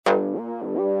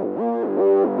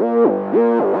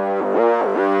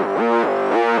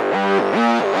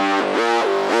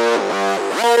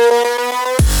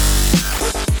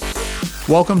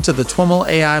Welcome to the TWIML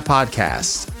AI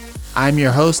Podcast. I'm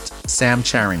your host, Sam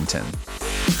Charrington.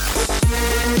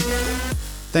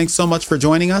 Thanks so much for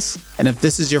joining us. And if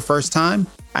this is your first time,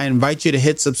 I invite you to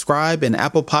hit subscribe in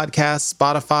Apple Podcasts,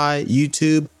 Spotify,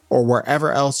 YouTube, or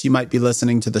wherever else you might be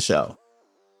listening to the show.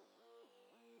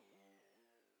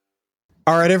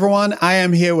 All right, everyone. I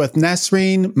am here with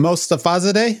Nasreen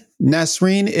Mostafazadeh.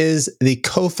 Nasreen is the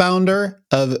co-founder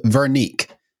of Vernique.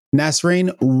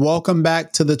 Nasreen, welcome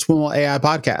back to the TWIML AI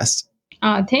Podcast.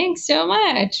 Thanks so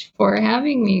much for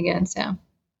having me again, Sam.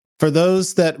 For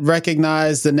those that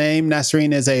recognize the name,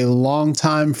 Nasreen is a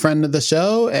longtime friend of the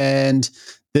show, and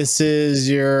this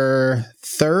is your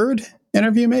third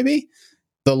interview, maybe?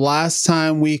 The last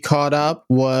time we caught up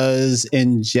was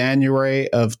in January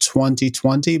of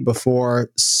 2020,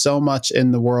 before so much in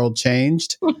the world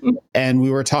changed. And we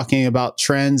were talking about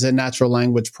trends in natural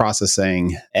language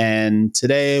processing. And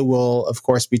today we'll, of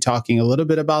course, be talking a little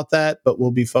bit about that, but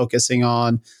we'll be focusing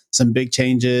on some big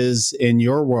changes in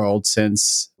your world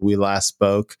since we last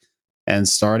spoke, and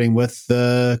starting with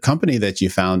the company that you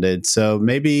founded. So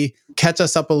maybe catch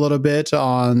us up a little bit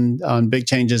on big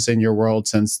changes in your world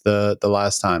since the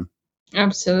last time.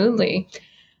 Absolutely.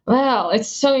 Well, it's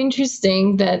so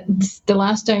interesting that the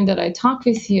last time that I talked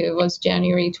with you was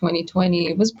January 2020.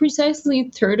 It was precisely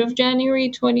 3rd of January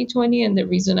 2020. And the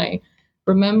reason I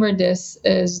remember this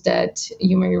is that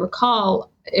you may recall,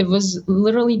 it was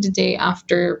literally the day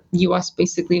after US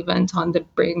basically went on the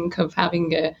brink of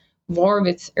having a war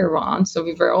with Iran. So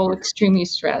we were all extremely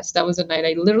stressed. That was a night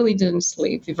I literally didn't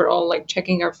sleep. We were all like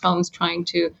checking our phones, trying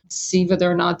to see whether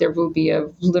or not there will be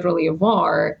literally a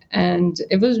war. And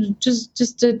it was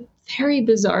just a very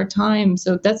bizarre time.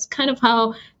 So that's kind of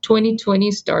how 2020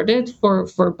 started for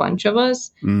a bunch of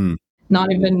us,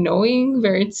 not even knowing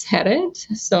where it's headed.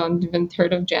 So even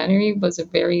 3rd of January was a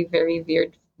very, very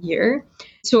weird year.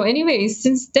 So anyways,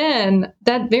 since then,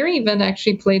 that very event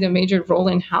actually played a major role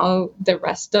in how the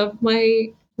rest of my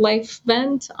life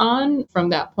went on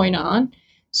from that point on.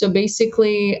 So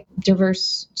basically, there were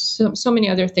so many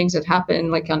other things that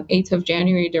happened. Like on 8th of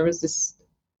January, there was this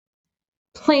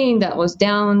plane that was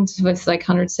downed with like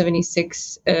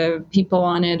 176 people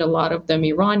on it, a lot of them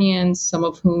Iranians, some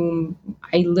of whom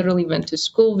I literally went to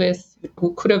school with,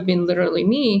 who could have been literally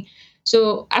me.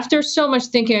 So after so much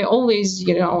thinking, I always,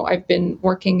 I've been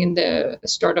working in the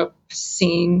startup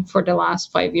scene for the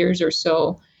last 5 years or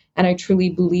so. And I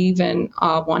truly believe in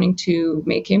wanting to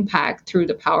make impact through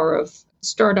the power of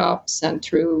startups and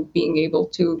through being able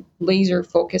to laser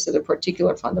focus at a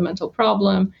particular fundamental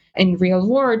problem in real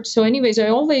world. So anyways, I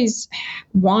always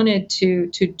wanted to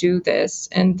do this.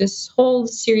 And this whole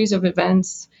series of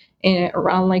events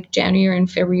around like January and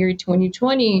February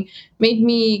 2020 made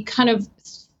me kind of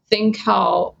think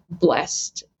how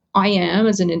blessed I am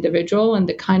as an individual and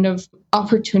the kind of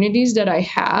opportunities that I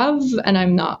have, and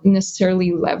I'm not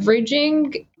necessarily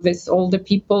leveraging with all the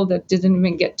people that didn't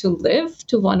even get to live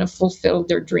to want to fulfill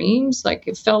their dreams. Like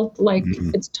it felt like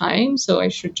it's time, so I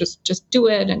should just do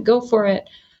it and go for it.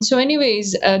 So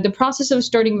anyways, the process of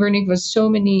starting Vernique was so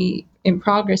many in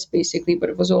progress, basically, but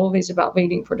it was always about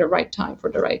waiting for the right time,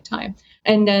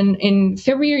 And then in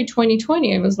February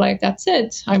 2020, I was like, that's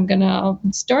it. I'm going to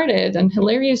start it. And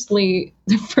hilariously,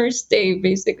 the first day,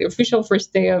 basically, official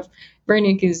first day of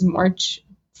Vernique is March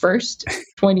 1st,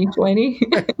 2020,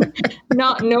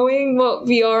 not knowing what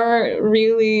we are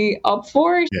really up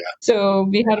for. Yeah. So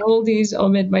we had all these,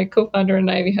 Omid, my co-founder, and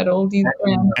I, we had all these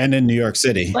and in New York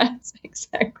City. Plans.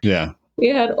 Exactly. Yeah. We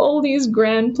had all these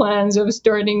grand plans of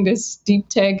starting this deep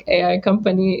tech AI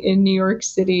company in New York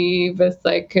City with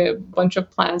like a bunch of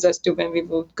plans as to when we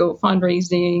will go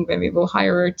fundraising, when we will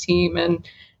hire a team. And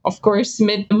of course,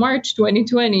 mid-March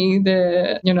 2020,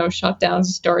 the shutdowns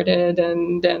started.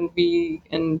 And then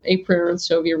in April or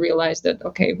so, we realized that,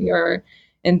 okay, we are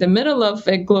in the middle of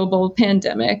a global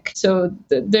pandemic. So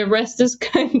the rest is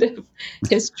kind of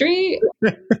history.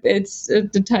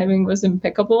 The timing was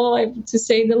impeccable, to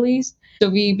say the least. So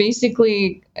we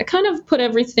basically kind of put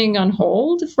everything on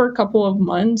hold for a couple of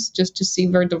months just to see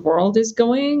where the world is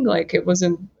going. Like it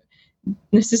wasn't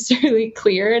necessarily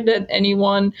clear that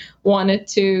anyone wanted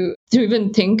to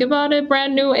even think about a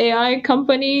brand new AI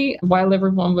company while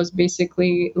everyone was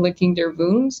basically licking their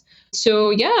wounds. So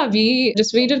yeah, we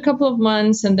just waited a couple of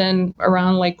months, and then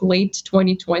around like late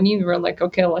 2020, we were like,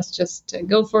 okay, let's just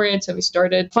go for it. So we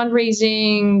started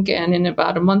fundraising, and in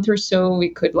about a month or so, we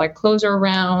could like close our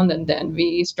round, and then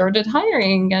we started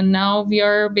hiring. And now we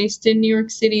are based in New York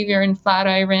City. We are in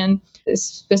Flatiron.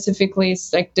 Specifically,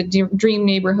 it's like the dream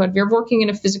neighborhood. We're working in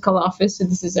a physical office, so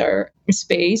this is our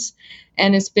space.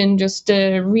 And it's been just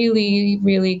a really,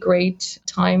 really great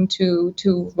time to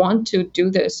want to do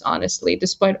this, honestly,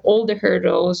 despite all the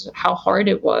hurdles, how hard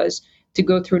it was to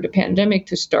go through the pandemic,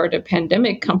 to start a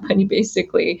pandemic company,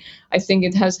 basically. I think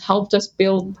it has helped us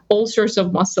build all sorts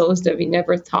of muscles that we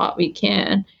never thought we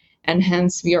can. And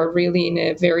hence, we are really in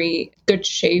a very good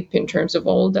shape in terms of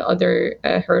all the other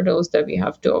hurdles that we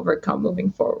have to overcome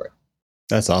moving forward.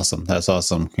 That's awesome. That's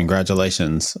awesome.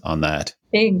 Congratulations on that.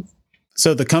 Thanks.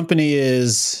 So the company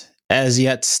is as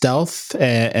yet stealth,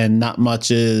 and not much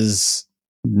is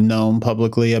known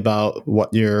publicly about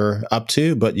what you're up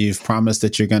to, but you've promised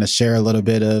that you're going to share a little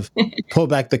bit of, pull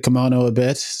back the kimono a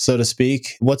bit, so to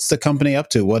speak. What's the company up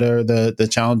to? What are the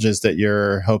challenges that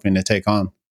you're hoping to take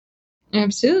on?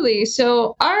 Absolutely.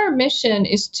 So our mission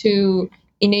is to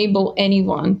enable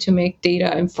anyone to make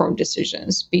data-informed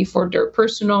decisions, be for their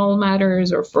personal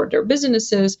matters or for their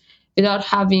businesses, without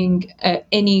having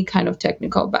any kind of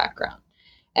technical background.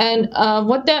 And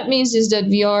what that means is that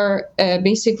we are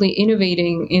basically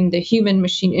innovating in the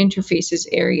human-machine interfaces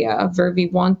area, where we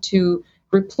want to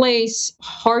replace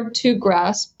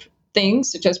hard-to-grasp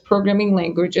things such as programming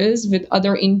languages with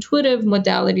other intuitive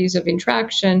modalities of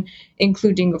interaction,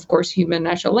 including, of course, human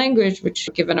natural language, which,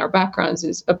 given our backgrounds,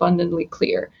 is abundantly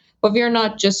clear. But we are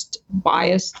not just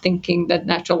biased thinking that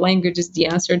natural language is the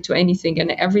answer to anything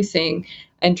and everything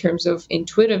in terms of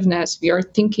intuitiveness. We are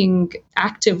thinking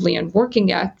actively and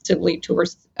working actively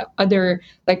towards other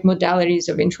like modalities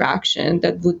of interaction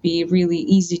that would be really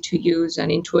easy to use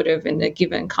and intuitive in a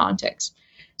given context.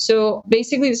 So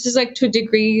basically, this is like to a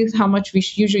degree how much we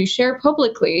usually share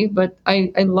publicly, but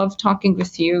I love talking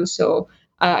with you. So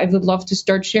I would love to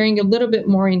start sharing a little bit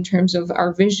more in terms of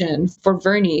our vision for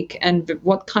Verniq and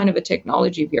what kind of a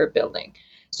technology we are building.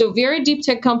 So we are a deep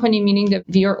tech company, meaning that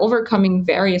we are overcoming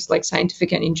various like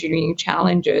scientific and engineering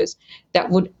challenges that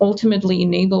would ultimately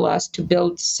enable us to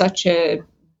build such a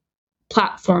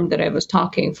platform that I was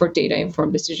talking for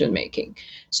data-informed decision-making.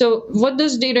 So what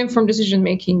does data-informed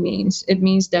decision-making means? It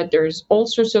means that there's all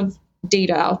sorts of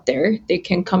data out there. They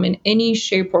can come in any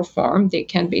shape or form. They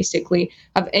can basically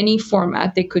have any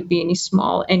format. They could be any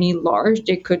small, any large.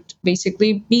 They could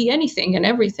basically be anything and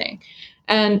everything.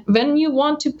 And when you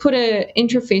want to put an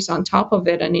interface on top of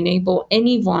it and enable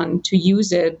anyone to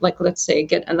use it, like let's say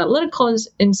get analytical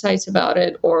insights about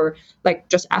it, or like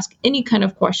just ask any kind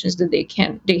of questions that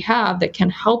they have that can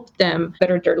help them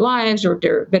better their lives or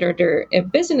better their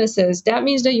businesses, that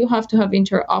means that you have to have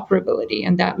interoperability,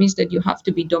 and that means that you have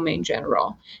to be domain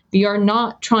general. We are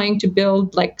not trying to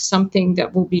build like something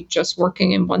that will be just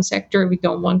working in one sector. We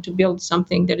don't want to build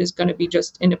something that is going to be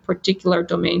just in a particular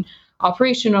domain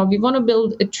operational. We want to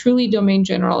build a truly domain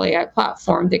general AI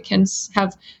platform that can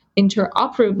have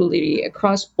interoperability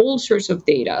across all sorts of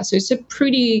data. So it's a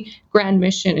pretty grand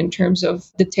mission in terms of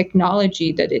the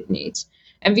technology that it needs.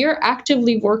 And we are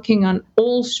actively working on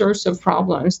all sorts of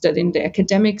problems that in the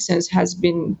academic sense has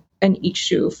been an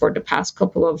issue for the past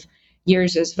couple of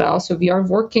years as well. So we are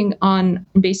working on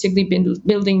basically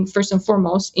building, first and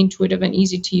foremost, intuitive and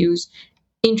easy to use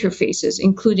interfaces,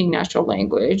 including natural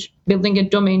language. Building a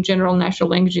domain general natural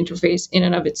language interface in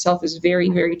and of itself is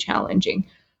very, very challenging.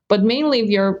 But mainly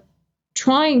we are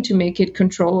trying to make it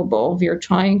controllable. We are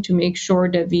trying to make sure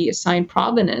that we assign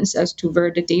provenance as to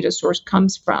where the data source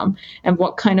comes from and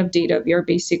what kind of data we are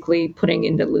basically putting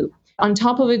in the loop. On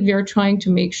top of it, we are trying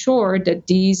to make sure that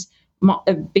these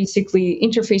basically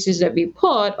interfaces that we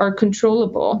put are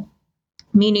controllable,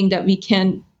 meaning that we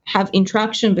can have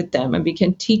interaction with them and we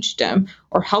can teach them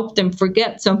or help them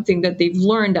forget something that they've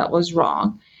learned that was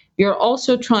wrong. We are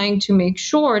also trying to make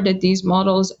sure that these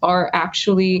models are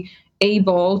actually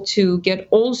able to get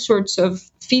all sorts of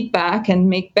feedback and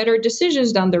make better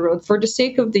decisions down the road for the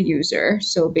sake of the user.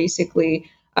 So basically,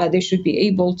 they should be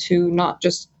able to not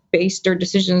just base their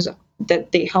decisions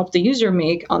that they help the user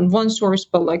make on one source,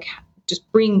 but like just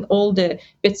bring all the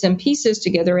bits and pieces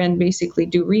together and basically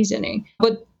do reasoning.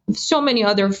 But so many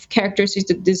other characteristics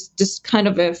that this kind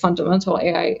of a fundamental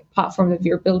AI platform that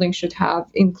we're building should have,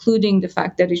 including the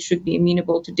fact that it should be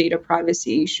amenable to data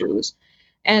privacy issues.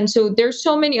 And so there's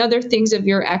so many other things that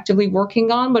we are actively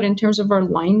working on. But in terms of our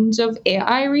lines of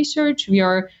AI research, we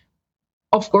are,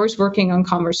 of course, working on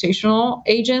conversational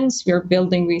agents. We are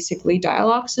building basically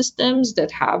dialogue systems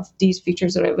that have these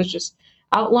features that I was just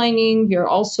outlining. We are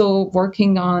also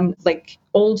working on like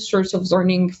old sorts of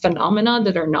learning phenomena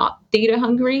that are not data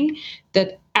hungry,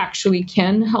 that actually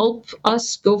can help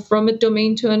us go from a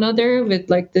domain to another with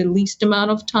like the least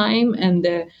amount of time and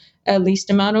the least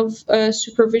amount of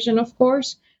supervision, of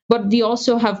course. But we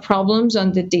also have problems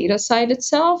on the data side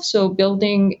itself. So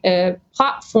building a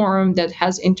platform that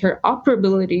has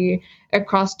interoperability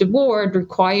across the board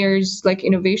requires like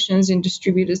innovations in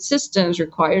distributed systems,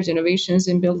 requires innovations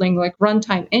in building like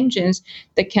runtime engines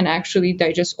that can actually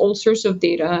digest all sorts of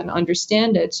data and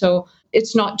understand it. So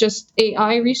it's not just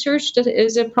AI research that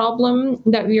is a problem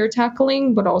that we are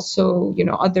tackling, but also,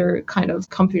 other kind of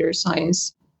computer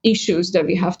science issues that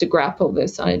we have to grapple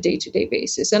with on a day-to-day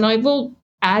basis. And I will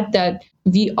add that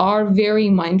we are very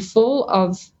mindful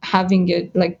of having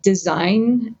it like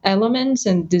design elements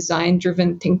and design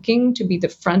driven thinking to be the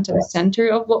front and center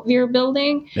of what we are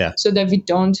building, so that we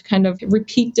don't kind of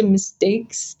repeat the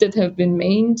mistakes that have been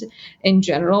made in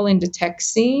general in the tech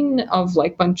scene of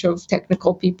like bunch of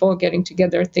technical people getting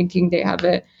together thinking they have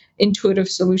a intuitive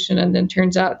solution and then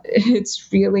turns out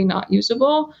it's really not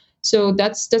usable. So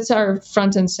that's our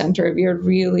front and center. We are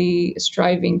really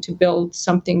striving to build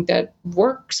something that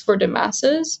works for the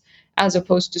masses as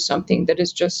opposed to something that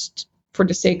is just for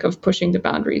the sake of pushing the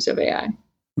boundaries of AI.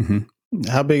 Mm-hmm.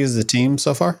 How big is the team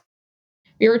so far?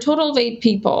 We are a total of 8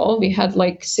 people. We had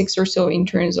like 6 or so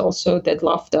interns also that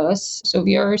left us. So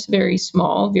we are very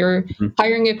small. We're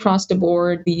hiring across the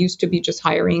board. We used to be just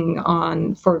hiring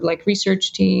for like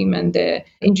research team and the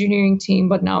engineering team,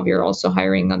 but now we are also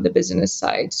hiring on the business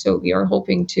side. So we are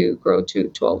hoping to grow to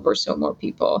 12 or so more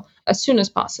people as soon as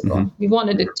possible. We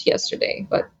wanted it yesterday,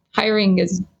 but hiring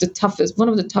is one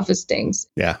of the toughest things.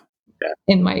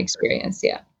 In my experience.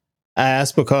 I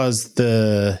asked because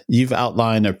you've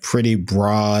outlined a pretty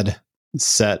broad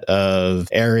set of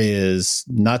areas,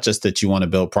 not just that you want to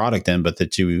build product in, but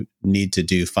that you need to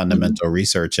do fundamental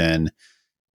research in.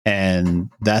 And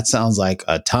that sounds like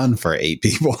a ton for 8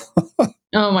 people.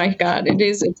 Oh my God, it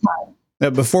is a ton. Now,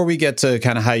 before we get to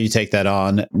kind of how you take that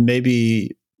on,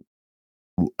 maybe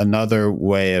another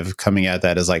way of coming at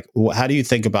that is like, how do you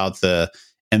think about the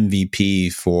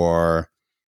MVP for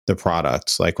the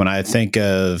products? Like when I think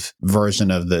of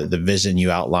version of the vision you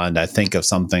outlined, I think of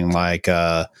something like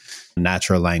a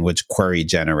natural language query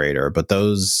generator, but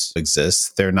those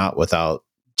exist. They're not without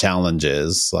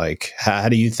challenges. Like how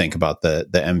do you think about the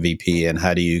MVP and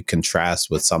how do you contrast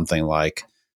with something like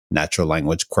natural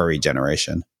language query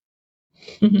generation?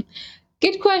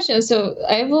 Good question. So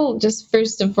I will just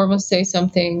first and foremost say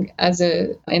something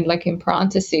in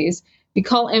parentheses. We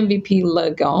call MVP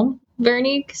lagom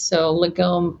Vernique. So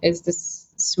lagom is this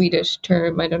Swedish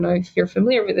term. I don't know if you're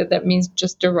familiar with it. That means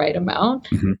just the right amount.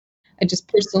 I just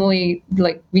personally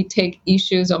we take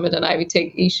issues, Omid and I, we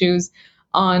take issues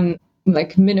on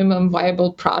like minimum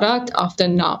viable product,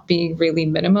 often not being really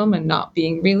minimum and not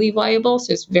being really viable.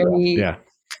 So it's very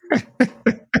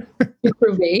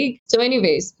super vague. So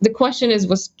anyways, the question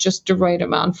was just the right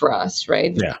amount for us,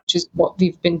 right? Which is what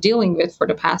we've been dealing with for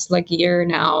the past year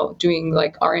now, doing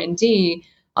R&D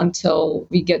until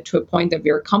we get to a point that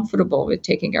we're comfortable with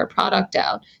taking our product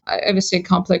out. I would say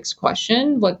complex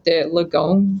question, what the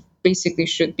lagom basically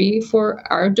should be for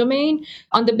our domain.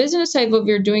 On the business side, what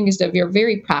we're doing is that we are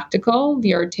very practical.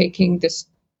 We are taking this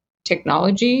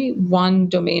technology one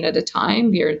domain at a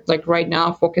time. We are right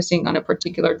now focusing on a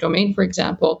particular domain, for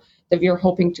example, that we are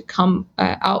hoping to come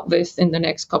out with in the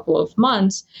next couple of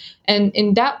months. And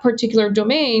in that particular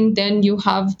domain, then you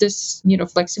have this,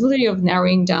 flexibility of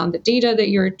narrowing down the data that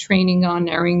you're training on,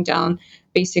 narrowing down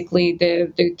basically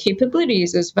the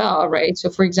capabilities as well, right? So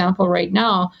for example, right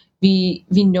now, we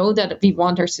know that we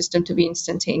want our system to be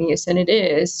instantaneous, and it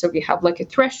is. So we have a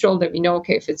threshold that we know,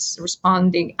 okay, if it's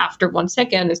responding after 1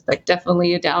 second, it's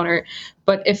definitely a downer.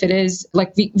 But if it is,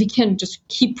 we can just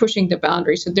keep pushing the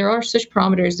boundary. So there are such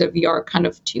parameters that we are kind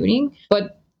of tuning.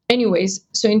 But anyways,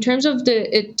 so in terms of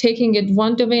taking it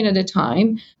one domain at a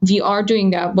time, we are doing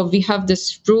that, but we have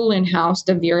this rule in-house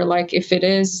that we are if it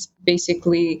is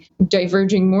basically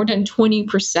diverging more than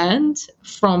 20%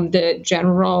 from the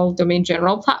general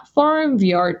platform,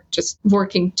 we are just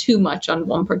working too much on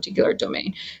one particular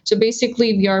domain. So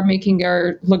basically, we are making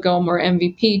our lagom or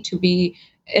MVP to be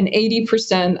an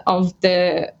 80% of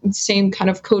the same kind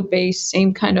of code base,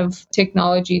 same kind of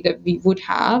technology that we would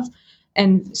have.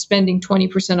 and spending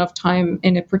 20% of time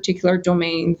in a particular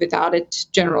domain without it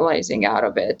generalizing out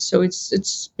of it. So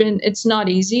it's not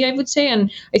easy, I would say.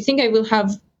 And I think I will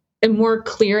have a more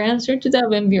clear answer to that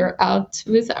when we are out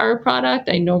with our product.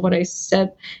 I know what I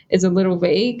said is a little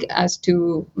vague as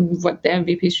to what the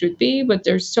MVP should be, but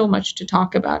there's so much to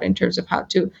talk about in terms of how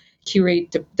to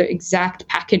curate the exact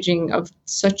packaging of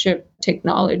such a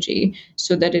technology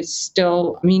so that it's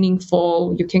still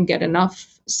meaningful. You can get enough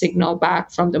signal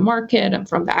back from the market and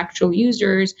from the actual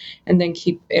users, and then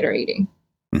keep iterating.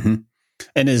 Mm-hmm.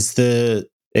 And is the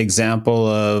example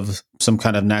of some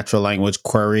kind of natural language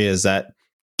query, is that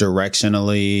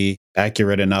directionally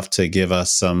accurate enough to give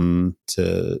us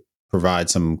to provide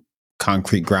some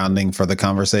concrete grounding for the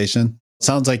conversation?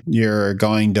 Sounds like you're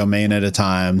going domain at a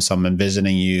time. So I'm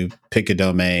envisioning you pick a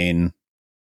domain.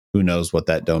 Who knows what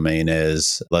that domain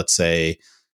is? Let's say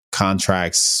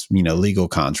contracts, legal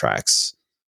contracts,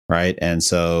 right? And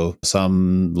so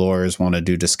some lawyers want to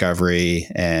do discovery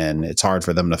and it's hard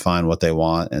for them to find what they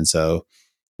want. And so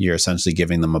you're essentially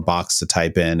giving them a box to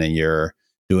type in, and you're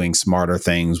doing smarter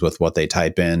things with what they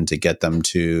type in to get them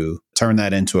to turn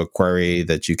that into a query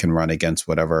that you can run against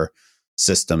whatever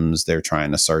systems they're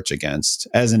trying to search against,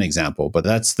 as an example. But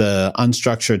that's the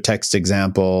unstructured text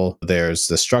example. There's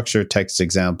the structured text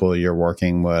example. You're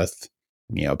working with,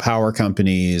 power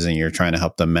companies, and you're trying to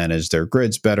help them manage their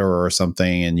grids better or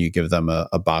something. And you give them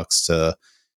a box to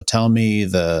tell me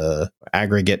the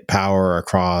aggregate power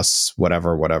across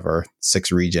whatever,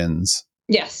 6 regions.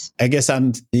 Yes. I guess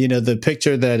the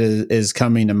picture that is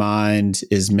coming to mind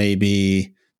is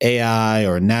maybe AI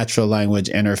or natural language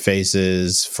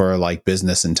interfaces for like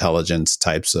business intelligence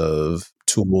types of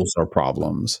tools or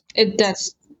problems.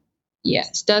 That's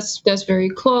very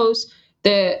close.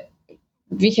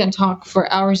 We can talk for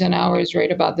hours and hours,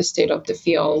 right, about the state of the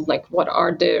field, like what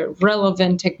are the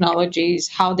relevant technologies,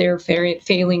 how they're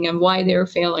failing and why they're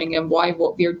failing, and why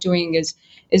what we're doing is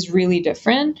really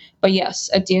different. But yes,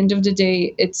 at the end of the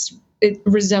day, it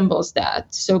resembles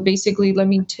that. So basically, let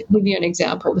me give you an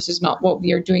example. This is not what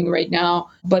we are doing right now,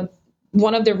 but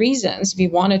one of the reasons we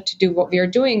wanted to do what we are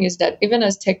doing is that even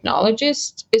as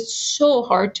technologists, it's so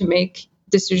hard to make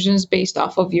decisions based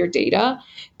off of your data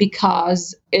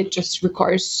because it just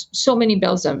requires so many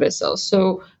bells and whistles.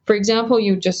 So, for example,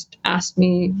 you just asked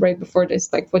me right before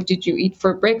this, like, what did you eat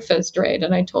for breakfast, right?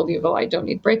 And I told you, well, I don't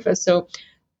eat breakfast. So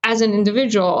as an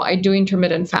individual, I do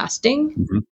intermittent fasting.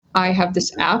 Mm-hmm. I have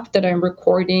this app that I'm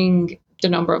recording the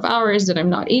number of hours that I'm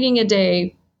not eating a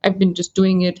day. I've been just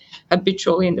doing it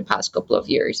habitually in the past couple of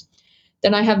years.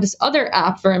 Then I have this other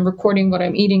app where I'm recording what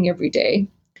I'm eating every day.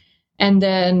 And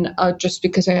then just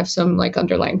because I have some like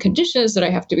underlying conditions that I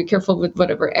have to be careful with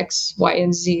whatever X, Y,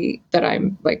 and Z that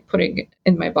I'm like putting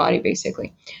in my body,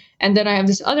 basically. And then I have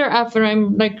this other app where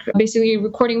I'm like basically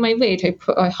recording my weight.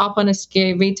 I hop on a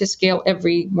weight to scale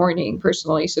every morning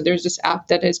personally. So there's this app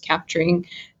that is capturing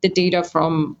the data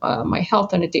from my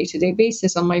health on a day-to-day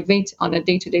basis, on my weight on a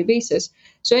day-to-day basis.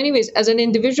 So anyways, as an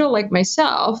individual like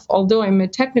myself, although I'm a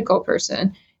technical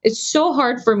person, it's so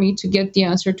hard for me to get the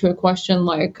answer to a question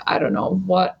like, I don't know,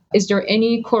 is there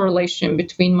any correlation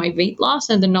between my weight loss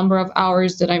and the number of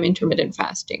hours that I'm intermittent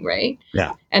fasting, right?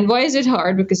 Yeah. And why is it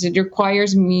hard? Because it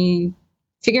requires me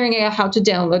figuring out how to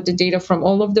download the data from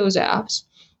all of those apps.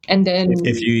 And then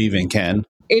if you even can.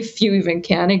 If you even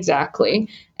can, exactly.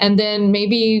 And then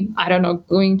maybe, I don't know,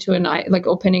 going to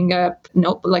opening up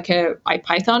like a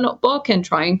IPython notebook and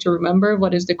trying to remember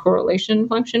what is the correlation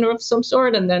function of some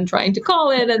sort, and then trying to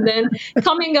call it and then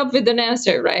coming up with an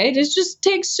answer, right? It just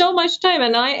takes so much time.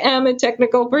 And I am a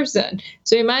technical person.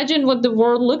 So imagine what the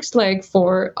world looks like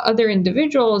for other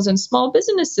individuals and small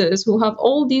businesses who have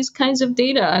all these kinds of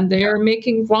data and they are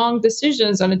making wrong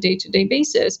decisions on a day-to-day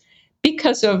basis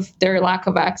because of their lack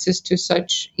of access to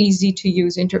such easy to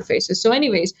use interfaces. So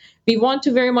anyways, we want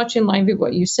to very much in line with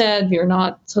what you said. We are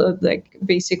not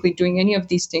basically doing any of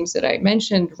these things that I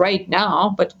mentioned right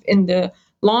now, but in the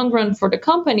long run for the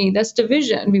company, that's the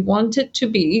vision. We want it to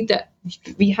be that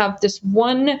we have this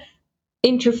one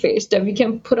interface that we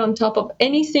can put on top of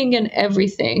anything and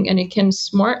everything, and it can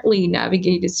smartly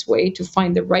navigate its way to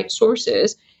find the right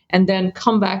sources and then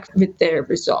come back with their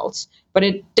results. But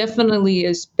it definitely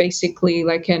is basically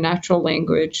like a natural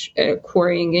language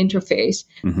querying interface.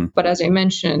 Mm-hmm. But as I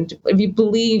mentioned, we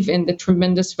believe in the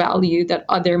tremendous value that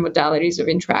other modalities of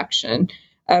interaction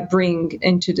bring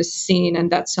into the scene.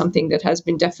 And that's something that has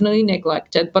been definitely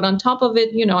neglected. But on top of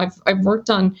it, I've worked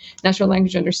on natural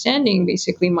language understanding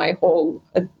basically my whole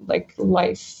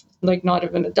life, like not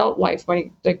even adult life,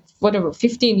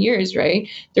 15 years, right?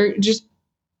 They're just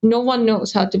no one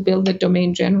knows how to build a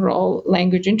domain general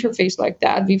language interface like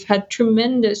that. We've had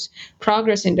tremendous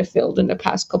progress in the field in the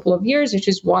past couple of years, which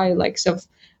is why likes of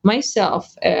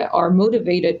myself are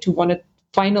motivated to want to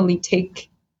finally take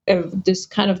this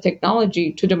kind of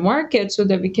technology to the market so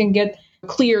that we can get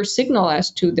clear signal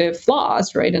as to the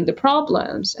flaws, right, and the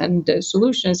problems and the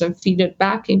solutions, and feed it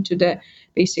back into the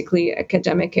basically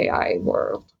academic AI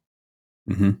world.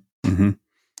 Mm-hmm.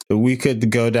 Mm-hmm. We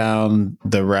could go down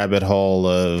the rabbit hole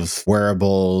of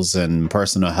wearables and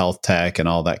personal health tech and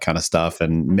all that kind of stuff.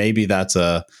 And maybe that's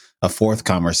a fourth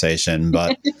conversation.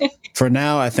 But for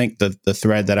now, I think the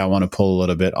thread that I want to pull a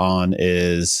little bit on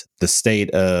is the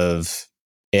state of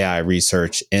AI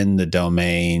research in the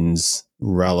domains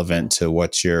relevant to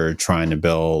what you're trying to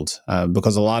build.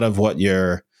 Because a lot of what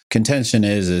your contention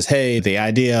is, hey, the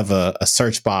idea of a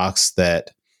search box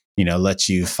that lets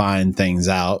you find things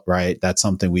out, right? That's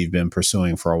something we've been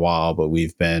pursuing for a while, but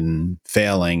we've been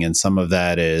failing. And some of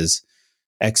that is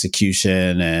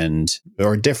execution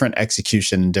or different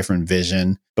execution and different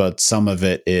vision. But some of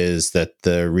it is that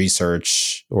the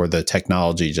research or the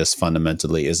technology just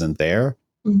fundamentally isn't there.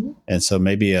 Mm-hmm. And so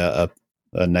maybe a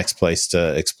next place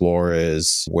to explore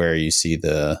is where you see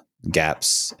the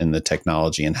gaps in the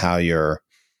technology and how you're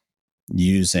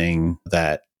using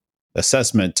that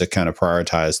assessment to kind of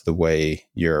prioritize the way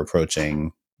you're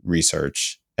approaching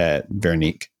research at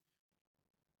Vernique.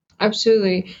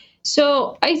 Absolutely.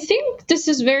 So I think this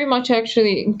is very much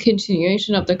actually in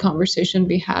continuation of the conversation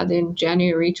we had in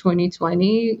January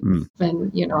 2020,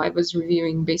 when I was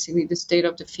reviewing basically the state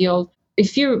of the field.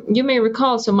 If you may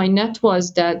recall, so my net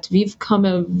was that we've come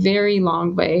a very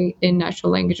long way in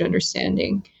natural language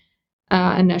understanding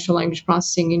and natural language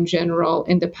processing in general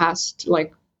in the past,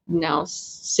 now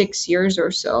 6 years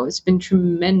or so. It's been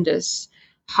tremendous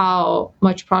how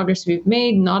much progress we've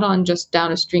made, not on just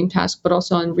downstream tasks, but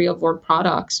also on real world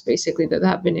products, basically, that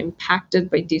have been impacted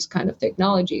by these kind of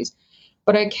technologies.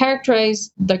 But I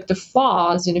characterize the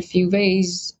flaws in a few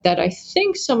ways that I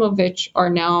think some of which are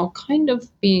now kind of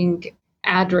being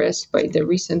addressed by the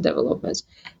recent developments.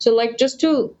 So just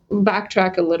to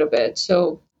backtrack a little bit.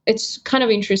 So it's kind of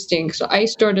interesting. So I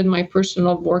started my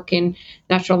personal work in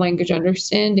natural language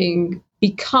understanding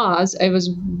because I was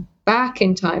back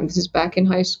in time. This is back in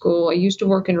high school. I used to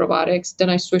work in robotics. Then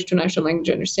I switched to natural language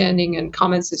understanding and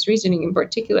common sense reasoning in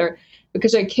particular,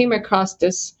 because I came across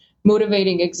this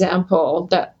motivating example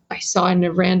that I saw in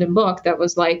a random book that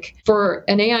was for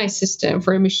an AI system,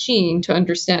 for a machine to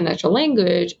understand natural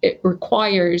language, it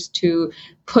requires to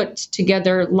put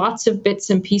together lots of bits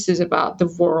and pieces about the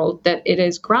world that it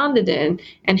is grounded in,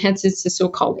 and hence it's the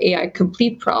so-called AI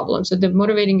complete problem. So the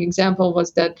motivating example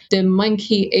was that the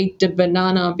monkey ate the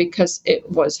banana because it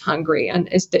was hungry, and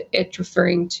is the it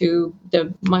referring to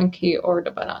the monkey or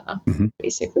the banana? Mm-hmm.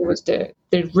 Basically was the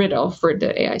riddle for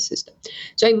the AI system.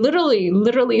 So I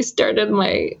literally started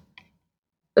my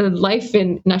life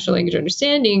in natural language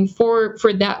understanding for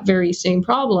that very same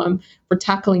problem, for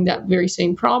tackling that very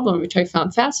same problem, which I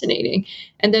found fascinating.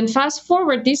 And then fast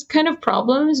forward, these kind of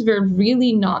problems were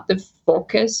really not the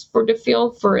focus for the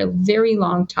field for a very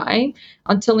long time,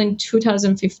 until in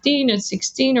 2015 and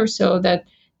 16 or so, that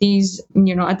these,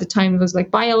 at the time it was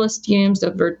BioLSTMs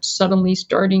that were suddenly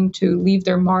starting to leave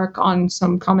their mark on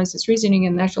some common sense reasoning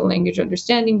and natural language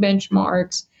understanding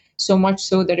benchmarks, so much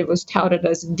so that it was touted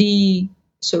as the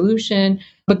solution.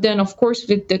 But then, of course,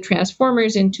 with the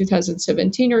transformers in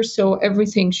 2017 or so,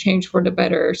 everything changed for the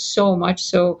better, so much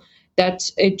so that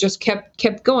it just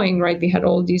kept going, right? We had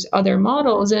all these other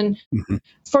models. And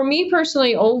for me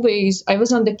personally, always, I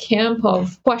was on the camp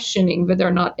of questioning whether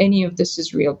or not any of this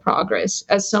is real progress.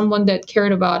 As someone that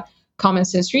cared about common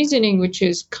sense reasoning, which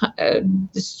is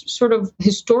this sort of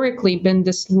historically been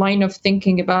this line of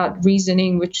thinking about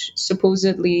reasoning, which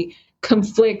supposedly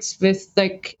conflicts with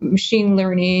machine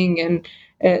learning and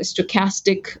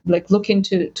stochastic, look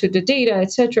into the data,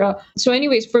 etc. So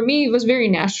anyways, for me, it was very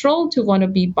natural to want to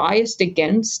be biased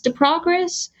against the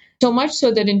progress, so much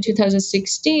so that in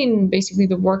 2016, basically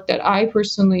the work that I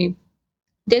personally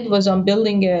did was on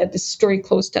building the story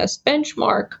close test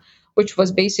benchmark, which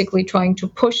was basically trying to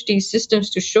push these systems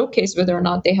to showcase whether or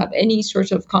not they have any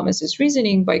sort of common sense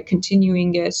reasoning by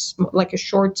continuing a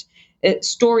short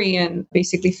story and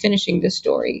basically finishing the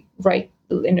story right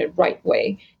in a right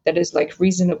way that is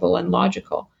reasonable and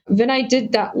logical. When I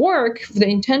did that work, the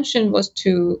intention was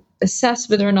to assess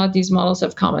whether or not these models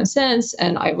have common sense,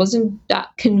 and I wasn't that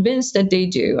convinced that they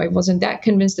do. I wasn't that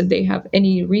convinced that they have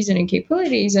any reasoning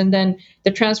capabilities. And then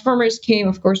the transformers came,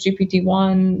 of course,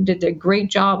 GPT-1 did a great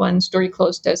job on story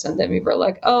close tests, and then we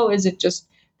were oh, is it just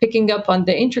picking up on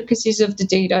the intricacies of the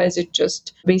data? Is it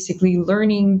just basically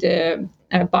learning the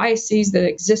biases that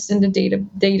exist in the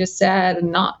data set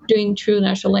and not doing true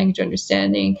natural language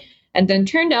understanding? And then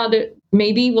turned out it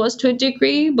maybe was to a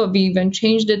degree, but we even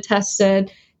changed the test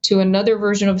set to another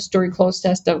version of story close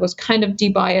test that was kind of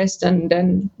debiased. And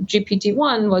then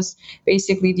GPT-1 was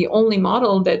basically the only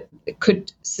model that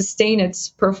could sustain its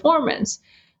performance.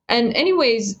 And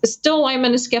anyways, still I'm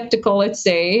in a skeptical, let's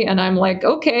say, and I'm like,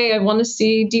 okay, I want to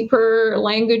see deeper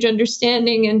language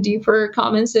understanding and deeper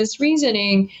common sense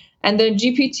reasoning. And then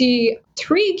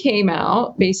GPT-3 came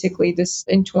out basically this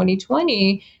in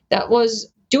 2020 that was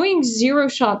doing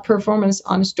zero-shot performance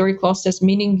on a story clause test,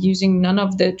 meaning using none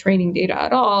of the training data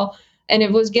at all. And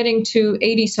it was getting to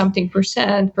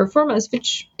 80-something% performance,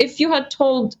 which if you had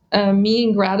told me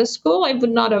in grad school, I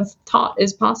would not have thought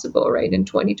is possible, right, in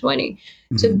 2020.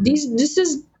 Mm-hmm. So this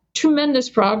is tremendous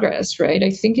progress, right? I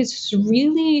think it's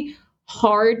really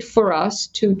hard for us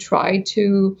to try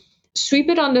to sweep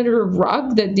it under the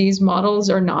rug that these models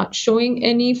are not showing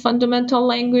any fundamental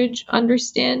language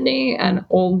understanding and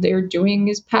all they're doing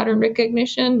is pattern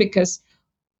recognition, because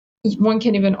one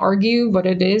can even argue what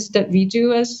it is that we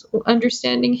do as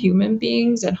understanding human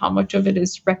beings and how much of it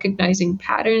is recognizing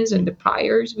patterns and the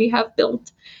priors we have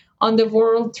built on the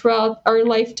world throughout our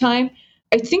lifetime.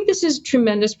 I think this is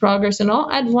tremendous progress. And I'll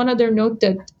add one other note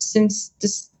that since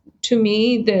this, to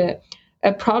me, the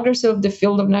progress of the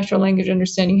field of natural language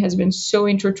understanding has been so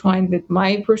intertwined with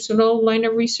my personal line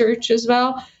of research as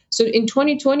well. So in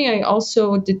 2020, I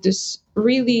also did this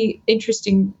really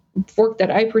interesting work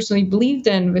that I personally believed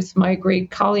in with my great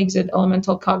colleagues at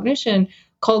Elemental Cognition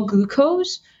called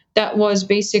Glucose. That was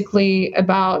basically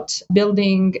about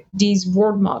building these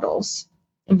word models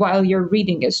while you're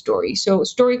reading a story. So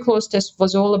story close test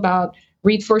was all about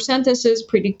read 4 sentences,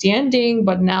 predict the ending,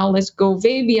 but now let's go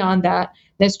way beyond that.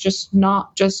 Let's just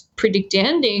not just predict the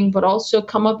ending, but also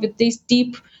come up with these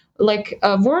deep, like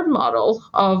a word model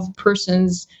of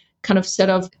person's kind of set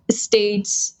of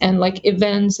states and like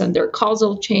events and their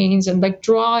causal chains, and like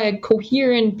draw a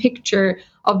coherent picture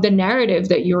of the narrative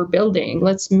that you're building.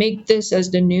 Let's make this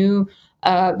as the new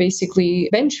basically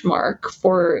benchmark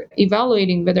for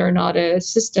evaluating whether or not a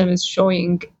system is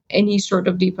showing any sort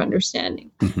of deep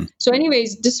understanding. Mm-hmm. So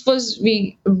anyways,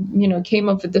 we came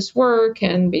up with this work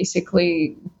and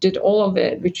basically did all of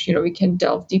it, which, we can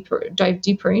dive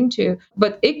deeper into.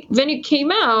 But when it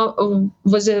came out,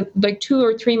 was like 2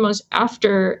 or 3 months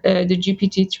after the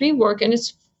GPT-3 work. And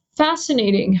it's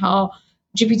fascinating how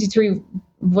GPT-3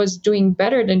 was doing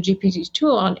better than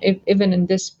GPT-2 on even in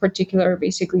this particular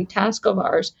basically task of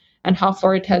ours, and how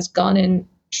far it has gone in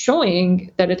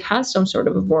showing that it has some sort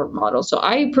of a word model. So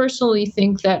I personally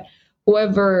think that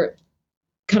whoever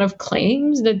kind of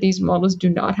claims that these models do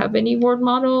not have any word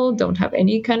model, don't have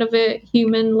any kind of a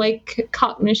human-like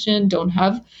cognition, don't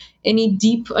have any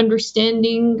deep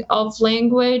understanding of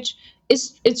language,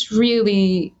 it's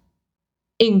really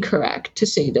incorrect, to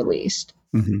say the least.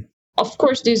 Mm-hmm. Of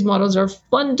course, these models are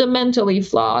fundamentally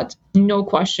flawed, no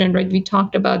question, right? We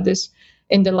talked about this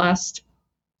in the last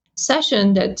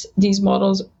session, that these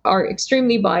models are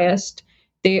extremely biased.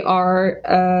 They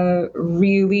are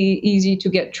really easy to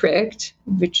get tricked,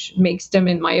 which makes them,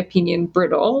 in my opinion,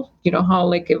 brittle. You know how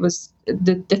like it was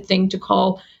the thing to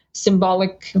call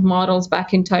symbolic models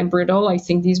back in time brittle. I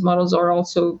think these models are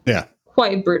also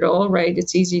quite brittle, right?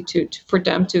 It's easy for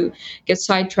them to get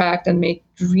sidetracked and make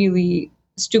really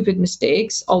stupid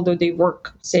mistakes, although they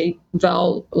work, say,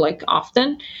 well, like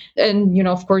often. And,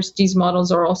 of course, these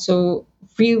models are also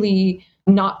really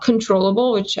not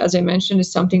controllable, which, as I mentioned,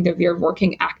 is something that we are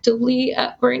working actively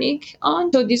at Wernicke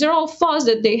on. So these are all flaws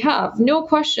that they have, no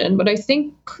question. But I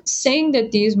think saying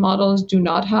that these models do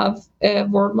not have a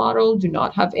word model, do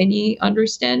not have any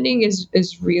understanding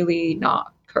is really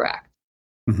not correct.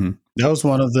 Mm-hmm. That was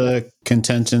one of the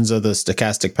contentions of the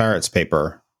Stochastic Parrots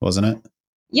paper, wasn't it?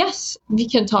 Yes, we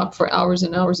can talk for hours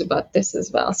and hours about this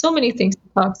as well. So many things to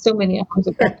talk, so many hours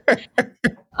about.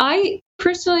 I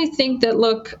personally think that,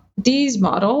 look, these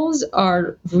models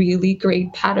are really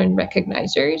great pattern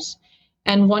recognizers.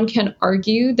 And one can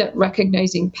argue that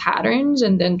recognizing patterns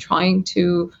and then trying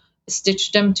to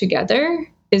stitch them together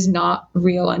is not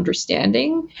real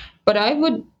understanding. But I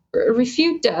would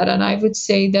refute that. And I would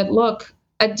say that, look,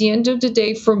 at the end of the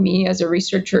day, for me as a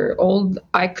researcher, all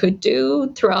I could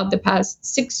do throughout the past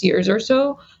 6 years or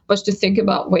so was to think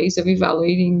about ways of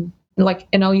evaluating like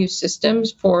NLU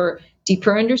systems for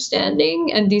deeper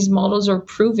understanding. And these models are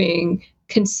proving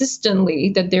consistently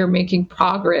that they're making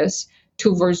progress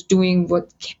towards doing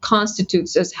what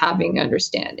constitutes as having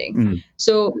understanding.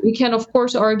 So we can, of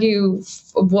course, argue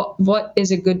what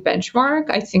is a good benchmark.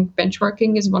 I think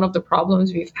benchmarking is one of the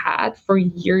problems we've had for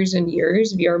years and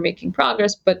years. We are making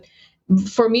progress, but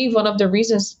for me, one of the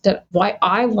reasons that why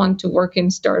I want to work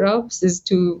in startups is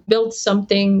to build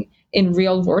something in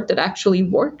real world that actually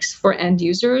works for end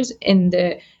users in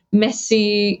the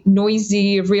messy,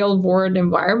 noisy, real world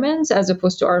environments as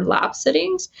opposed to our lab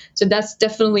settings. So that's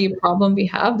definitely a problem we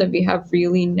have, that we have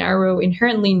really narrow,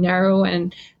 inherently narrow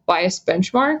and biased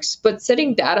benchmarks. But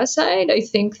setting that aside, I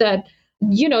think that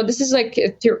this is like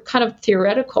kind of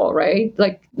theoretical, right?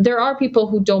 Like there are people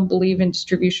who don't believe in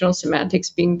distributional semantics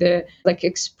being the like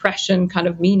expression kind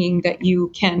of meaning that you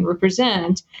can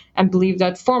represent, and believe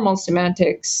that formal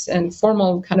semantics and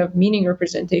formal kind of meaning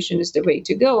representation is the way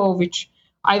to go, which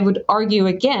I would argue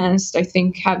against. I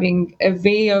think having a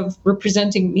way of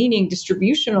representing meaning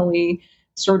distributionally,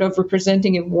 sort of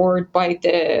representing a word by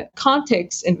the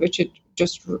context in which it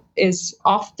just is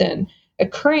often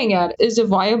occurring at, is a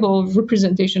viable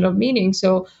representation of meaning.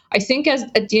 So I think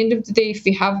at the end of the day, if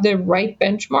we have the right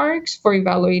benchmarks for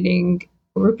evaluating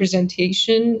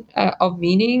representation of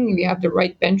meaning, we have the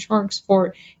right benchmarks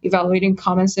for evaluating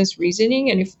common sense reasoning,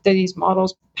 and if these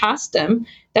models pass them,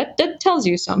 that tells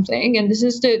you something. And this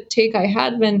is the take I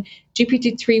had when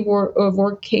GPT-3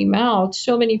 work came out.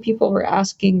 So many people were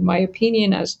asking my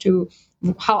opinion as to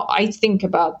how I think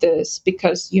about this,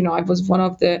 because I was one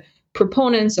of the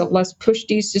proponents of let's push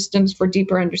these systems for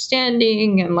deeper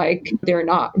understanding, and like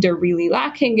they're really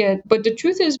lacking it. But the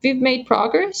truth is we've made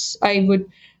progress. I would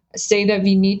say that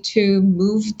we need to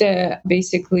move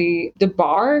basically the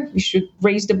bar. We should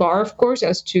raise the bar, of course,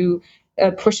 as to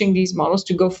pushing these models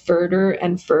to go further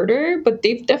and further, but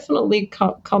they've definitely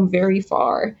come very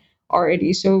far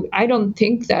already. So I don't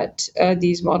think that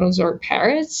these models are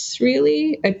parrots,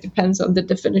 really. It depends on the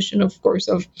definition, of course,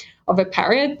 of a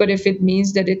parrot. But if it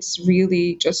means that it's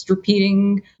really just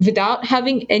repeating without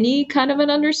having any kind of an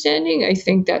understanding, I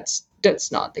think that's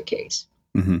not the case.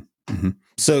 Mm-hmm. Mm-hmm.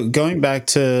 So going back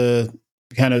to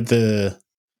kind of the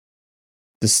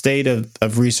state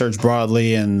of research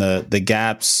broadly and the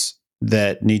gaps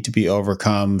that need to be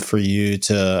overcome for you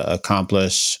to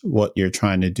accomplish what you're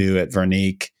trying to do at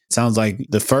Vernique. It sounds like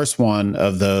the first one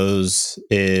of those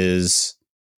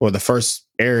or the first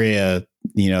area,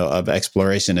 of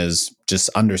exploration is just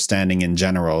understanding in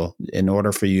general. In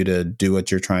order for you to do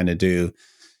what you're trying to do,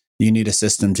 you need a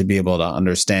system to be able to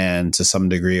understand to some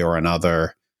degree or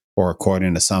another, or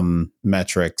according to some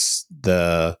metrics,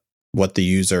 what the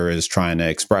user is trying to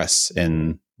express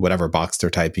in whatever box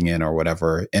they're typing in or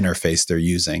whatever interface they're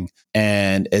using.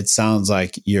 And it sounds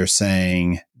like you're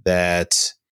saying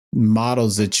that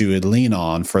models that you would lean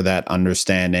on for that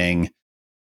understanding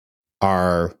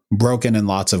are broken in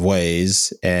lots of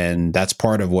ways. And that's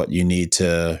part of what you need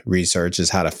to research, is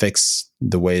how to fix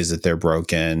the ways that they're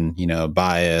broken,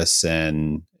 bias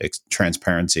and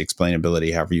transparency,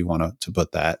 explainability, however you want to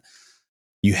put that.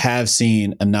 You have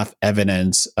seen enough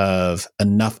evidence of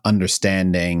enough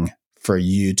understanding for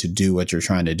you to do what you're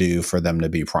trying to do for them to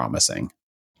be promising.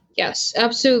 Yes,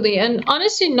 absolutely. And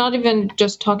honestly, not even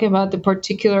just talking about the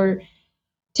particular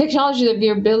technology that we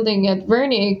are building at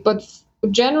Vernique, but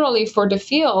generally for the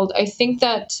field, I think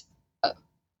that,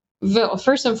 well,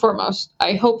 first and foremost,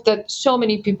 I hope that so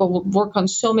many people will work on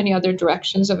so many other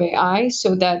directions of AI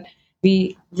so that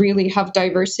we really have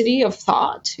diversity of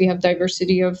thought, we have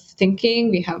diversity of thinking,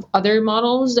 we have other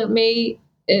models that may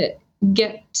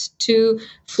get to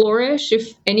flourish.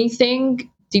 If anything,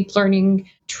 deep learning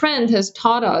trend has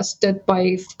taught us that by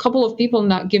a couple of people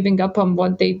not giving up on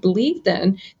what they believed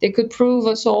in, they could prove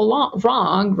us all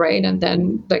wrong, right? And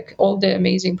then like all the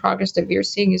amazing progress that we are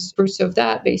seeing is proofs of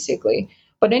that, basically.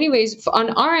 But anyways, on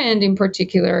our end in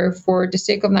particular, for the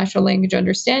sake of natural language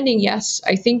understanding, yes,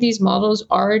 I think these models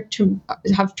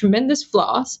have tremendous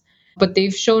flaws, but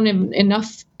they've shown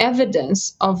enough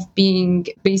evidence of being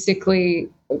basically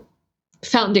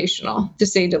foundational, to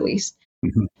say the least.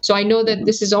 Mm-hmm. So I know that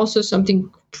this is also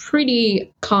something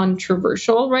pretty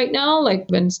controversial right now, like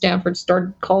when Stanford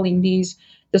started calling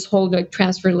this whole like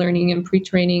transfer learning and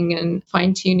pre-training and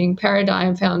fine-tuning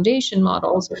paradigm foundation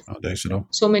models. Foundational.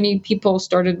 So many people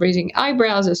started raising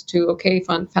eyebrows as to, okay,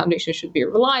 foundation should be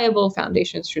reliable,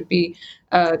 foundations should be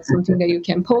something that you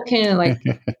can poke in and like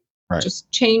right.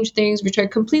 Just change things, which I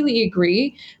completely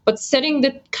agree. But setting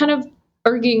the kind of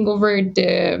arguing over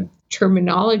the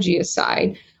terminology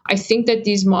aside, I think that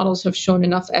these models have shown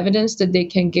enough evidence that they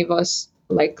can give us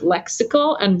like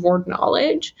lexical and word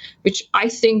knowledge, which I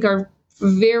think are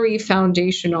very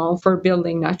foundational for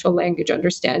building natural language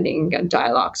understanding and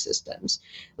dialogue systems.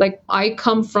 Like, I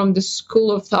come from the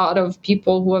school of thought of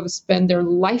people who have spent their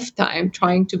lifetime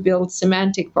trying to build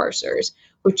semantic parsers,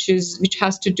 which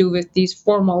has to do with these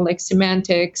formal like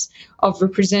semantics of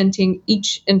representing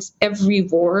each and every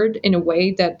word in a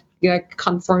way that like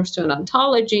conforms to an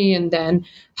ontology, and then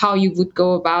how you would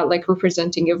go about like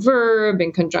representing a verb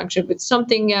in conjunction with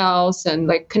something else, and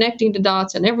like connecting the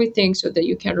dots and everything so that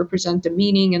you can represent the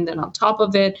meaning, and then on top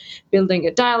of it building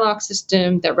a dialogue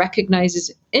system that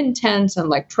recognizes intents and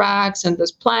like tracks and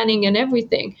does planning and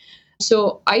everything.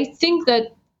 So I think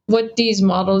that what these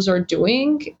models are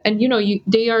doing, and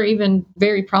they are even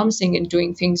very promising in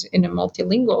doing things in a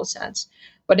multilingual sense.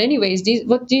 But anyways,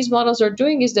 what these models are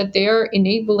doing is that they are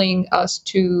enabling us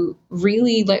to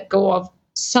really let go of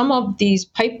some of these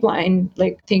pipeline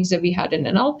like things that we had in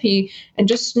NLP, and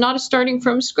just not starting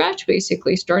from scratch,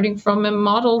 basically starting from a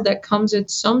model that comes with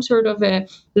some sort of a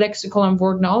lexical and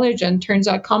word knowledge, and turns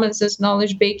out common sense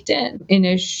knowledge baked in.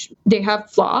 They have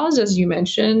flaws, as you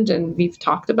mentioned, and we've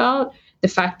talked about. The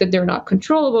fact that they're not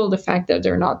controllable, the fact that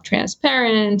they're not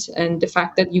transparent, and the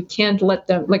fact that you can't let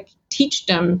them teach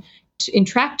them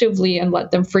interactively and let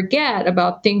them forget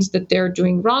about things that they're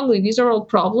doing wrongly. These are all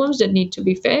problems that need to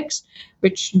be fixed,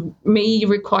 which may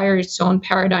require its own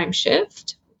paradigm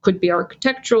shift. Could be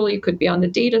architecturally, could be on the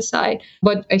data side.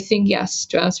 But I think, yes,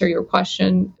 to answer your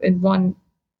question in one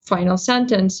final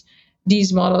sentence,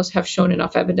 these models have shown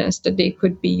enough evidence that they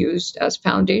could be used as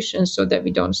foundations so that we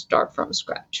don't start from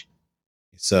scratch.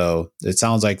 So it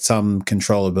sounds like some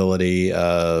controllability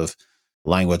of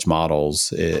language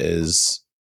models is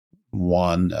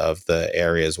one of the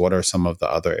areas. What are some of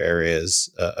the other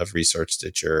areas of research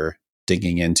that you're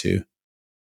digging into?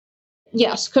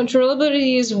 Yes,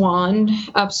 controllability is one,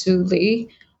 absolutely.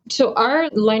 So our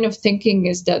line of thinking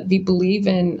is that we believe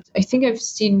in, I think I've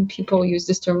seen people use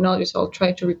this terminology, so I'll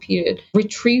try to repeat it,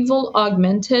 retrieval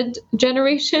augmented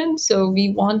generation. So we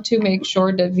want to make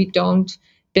sure that we don't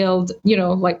build,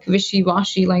 like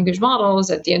wishy-washy language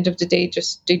models. At the end of the day,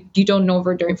 you don't know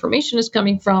where their information is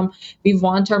coming from. We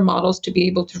want our models to be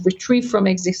able to retrieve from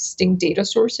existing data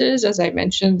sources. As I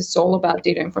mentioned, it's all about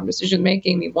data-informed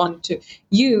decision-making. We want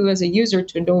you as a user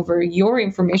to know where your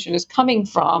information is coming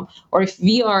from, or if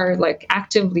we are like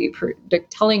actively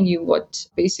telling you what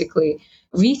basically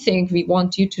we think, we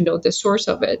want you to know the source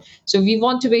of it. So we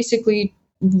want to basically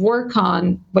work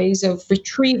on ways of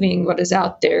retrieving what is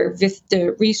out there with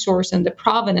the resource and the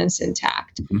provenance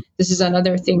intact. Mm-hmm. This is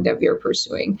another thing that we are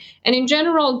pursuing. And in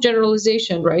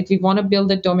generalization, right? We want to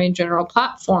build a domain general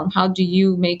platform. How do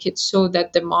you make it so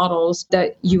that the models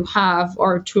that you have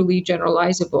are truly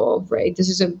generalizable, right?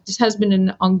 This has been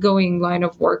an ongoing line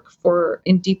of work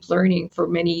in deep learning for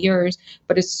many years,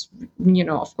 but it's,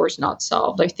 of course, not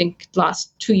solved. I think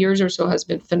last 2 years or so has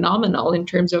been phenomenal in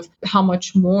terms of how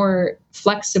much more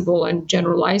flexible and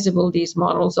generalizable these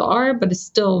models are, but it's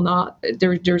still not,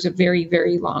 there's a very,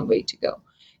 very long way to go.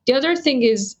 The other thing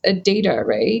is data,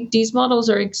 right? These models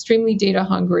are extremely data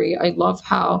hungry. I love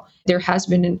how there has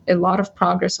been a lot of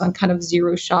progress on kind of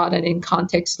zero shot and in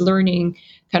context learning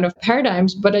kind of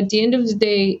paradigms. But at the end of the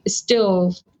day,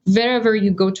 still, wherever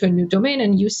you go to a new domain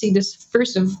and you see this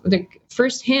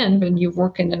firsthand when you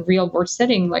work in a real world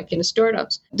setting, like in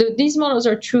startups, these models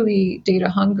are truly data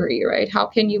hungry, right? How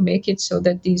can you make it so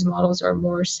that these models are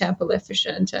more sample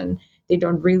efficient and they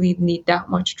don't really need that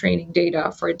much training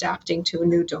data for adapting to a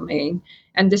new domain?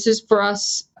 And this is for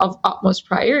us of utmost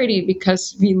priority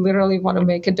because we literally want to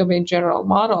make a domain general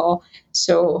model.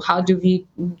 So how do we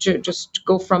just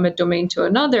go from a domain to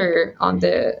another on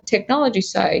the technology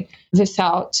side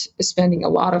without spending a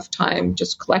lot of time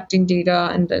just collecting data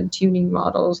and then tuning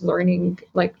models, learning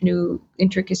like new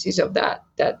intricacies of that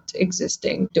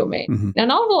existing domain? Mm-hmm.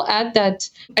 And I will add that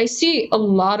I see a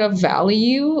lot of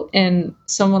value in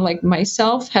someone like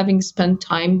myself having spent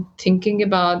time thinking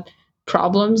about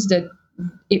problems that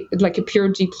like a pure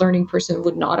deep learning person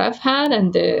would not have had,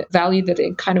 and the value that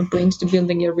it kind of brings to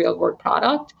building a real world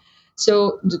product.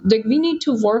 So we need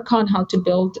to work on how to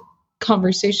build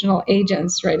conversational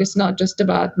agents, right? It's not just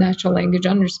about natural language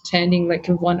understanding, like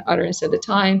in one utterance at a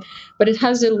time, but it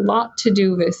has a lot to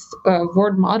do with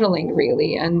word modeling,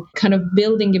 really, and kind of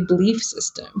building a belief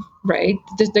system, right?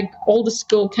 The old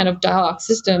school kind of dialogue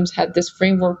systems had this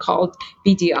framework called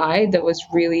BDI that was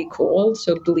really cool.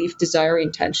 So belief, desire,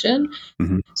 intention.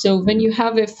 Mm-hmm. So when you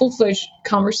have a full-fledged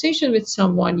conversation with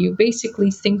someone, you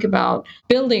basically think about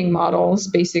building models,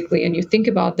 basically, and you think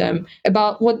about them,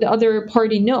 about what the other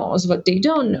party knows, what they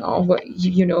don't know, what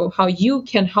how you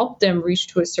can help them reach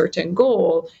to a certain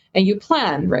goal, and you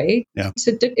plan, right? Yeah.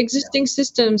 So the existing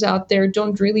systems out there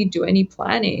don't really do any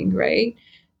planning, right?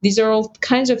 These are all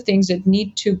kinds of things that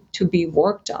need to be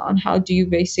worked on. How do you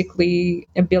basically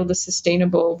build a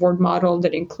sustainable world model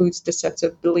that includes the sets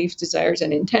of beliefs, desires,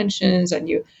 and intentions, and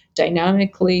you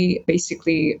dynamically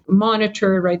basically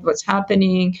monitor, right, what's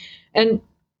happening? And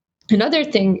another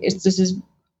thing is, this is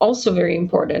also very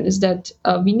important, is that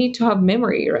we need to have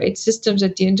memory, right? Systems,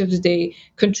 at the end of the day,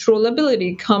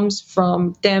 controllability comes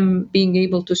from them being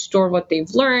able to store what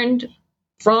they've learned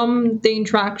from the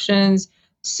interactions,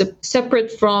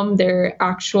 separate from their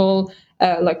actual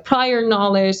like prior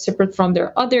knowledge, separate from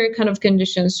their other kind of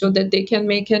conditions, so that they can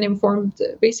make an informed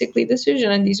basically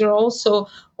decision. And these are also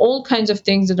all kinds of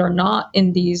things that are not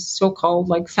in these so-called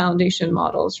like foundation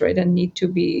models, right, and need to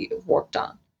be worked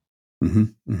on.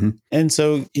 And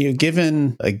so,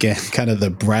 given again, kind of the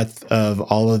breadth of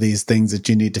all of these things that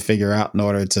you need to figure out in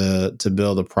order to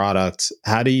build a product,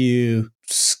 how do you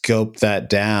scope that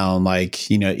down? Like,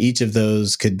 each of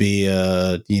those could be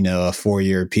a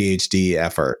 4-year PhD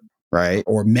effort, right?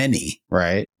 Or many,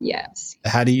 right? Yes.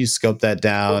 How do you scope that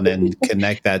down and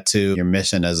connect that to your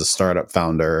mission as a startup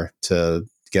founder to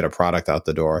get a product out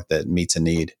the door that meets a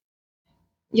need?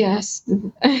 Yes.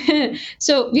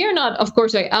 So we are not, of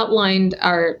course, I outlined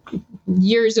our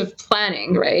years of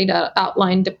planning, right?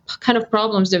 Outlined the kind of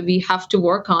problems that we have to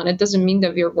work on. It doesn't mean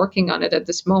that we are working on it at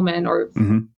this moment, or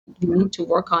we need to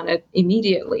work on it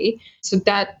immediately. So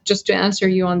that, just to answer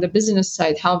you on the business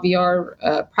side, how we are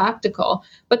practical.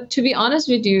 But to be honest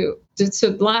with you, so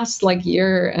the last like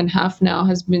year and a half now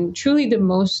has been truly the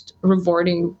most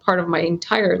rewarding part of my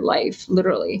entire life,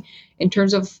 literally, in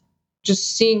terms of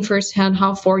just seeing firsthand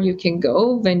how far you can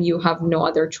go when you have no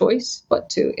other choice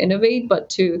but to innovate, but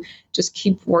to just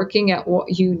keep working at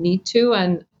what you need to.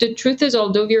 And the truth is,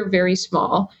 although we're very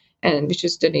small, and which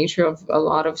is the nature of a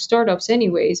lot of startups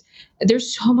anyways,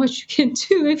 there's so much you can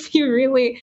do if you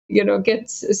really, get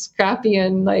scrappy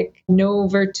and like know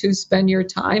where to spend your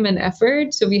time and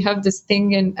effort. So we have this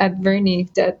thing at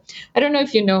Vernique that, I don't know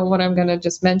if you know what I'm going to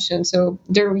just mention. So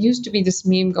there used to be this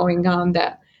meme going on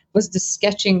that was the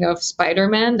sketching of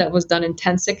Spider-Man that was done in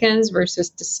 10 seconds versus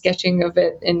the sketching of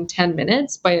it in 10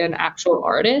 minutes by an actual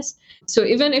artist. So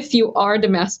even if you are the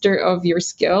master of your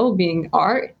skill, being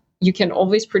art, you can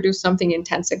always produce something in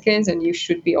 10 seconds, and you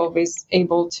should be always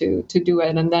able to do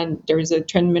it. And then there's a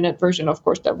 10-minute version, of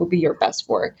course, that will be your best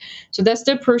work. So that's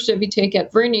the approach that we take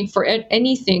at Vernique for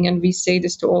anything. And we say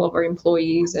this to all of our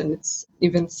employees, and it's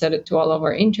even said it to all of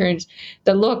our interns,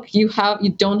 that look, you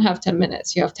don't have 10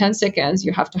 minutes, you have 10 seconds.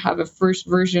 You have to have a first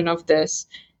version of this.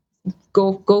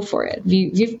 Go for it.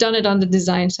 We've done it on the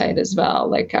design side as well.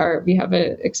 Like we have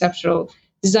an exceptional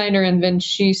designer, and when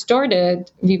she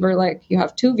started, we were like, you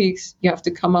have 2 weeks, you have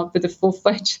to come up with a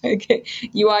full-fledged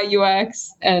UI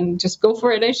UX and just go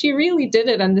for it. And she really did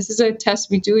it. And this is a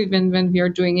test we do even when we are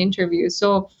doing interviews.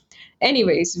 So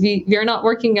anyways, we are not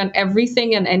working on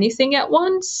everything and anything at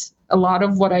once. A lot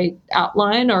of what I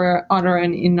outline are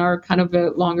in our kind of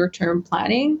a longer term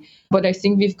planning, but I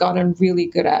think we've gotten really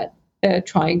good at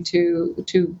trying to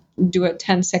do a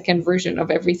 10-second version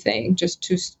of everything, just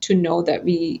to know that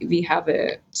we have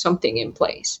something in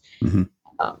place.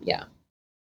 Yeah.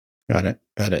 Got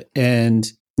it.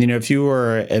 And if you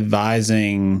were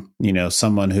advising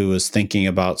someone who was thinking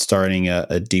about starting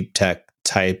a deep tech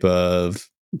type of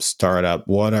startup,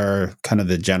 what are kind of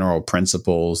the general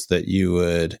principles that you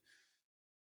would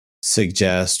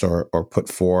suggest or put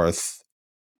forth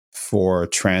for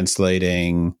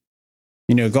translating,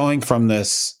 going from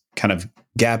this kind of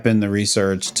gap in the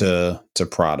research to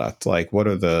product? Like, what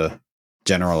are the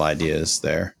general ideas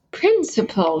there?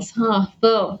 Principles, huh?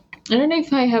 Well, I don't know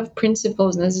if I have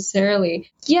principles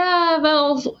necessarily. Yeah,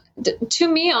 well, to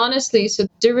me, honestly, so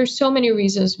there were so many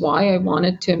reasons why I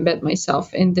wanted to embed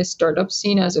myself in this startup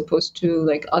scene as opposed to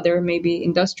like other maybe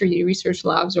industry research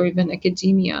labs or even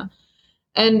academia.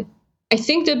 And I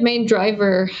think the main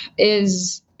driver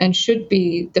is and should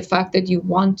be the fact that you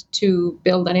want to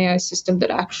build an AI system that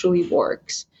actually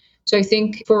works. So I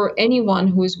think for anyone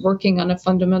who is working on a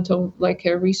fundamental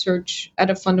research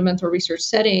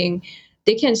setting,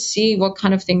 they can see what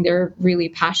kind of thing they're really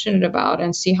passionate about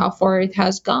and see how far it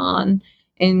has gone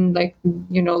in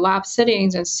lab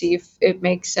settings, and see if it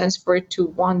makes sense for it to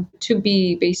want to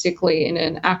be basically in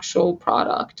an actual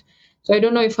product. So I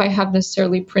don't know if I have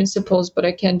necessarily principles, but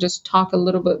I can just talk a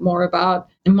little bit more about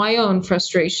my own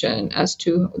frustration as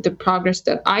to the progress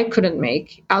that I couldn't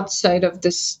make outside of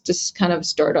this kind of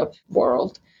startup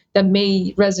world that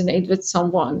may resonate with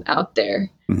someone out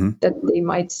there, that they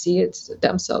might see it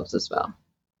themselves as well.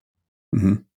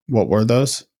 What were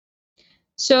those?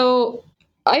 So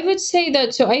I would say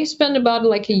that, so I spent about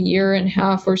like a year and a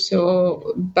half or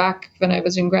so back when I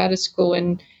was in grad school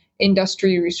in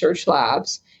industry research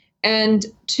labs. And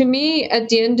to me, at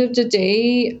the end of the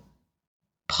day,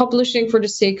 publishing for the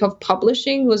sake of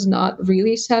publishing was not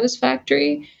really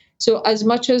satisfactory. So as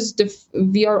much as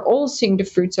we are all seeing the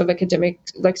fruits of academic,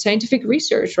 like scientific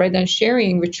research, right, and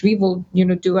sharing, which we will,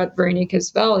 do at Vernic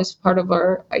as well, is part of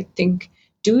our, I think,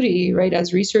 duty, right,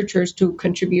 as researchers to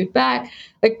contribute back.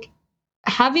 Like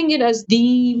having it as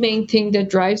the main thing that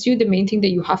drives you, the main thing that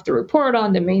you have to report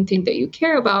on, the main thing that you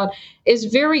care about is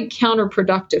very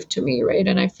counterproductive to me, right?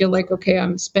 And I feel like, okay,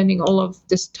 I'm spending all of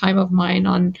this time of mine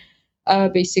on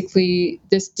basically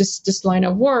this line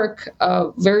of work.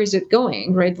 Where is it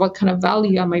going, right? What kind of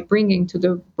value am I bringing to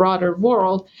the broader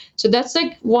world? So that's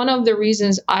like one of the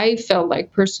reasons I felt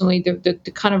like personally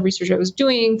the kind of research I was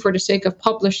doing for the sake of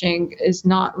publishing is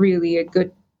not really a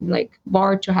good like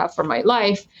bar to have for my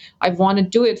life. I want to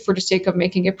do it for the sake of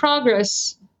making a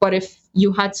progress. But if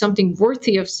you had something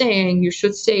worthy of saying, you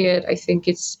should say it. I think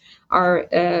it's our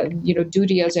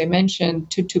duty, as I mentioned,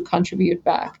 to contribute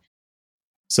back.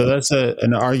 So that's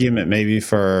an argument maybe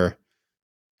for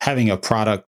having a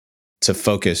product to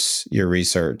focus your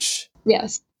research.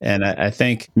 Yes. And I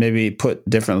think maybe put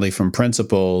differently from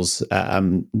principles,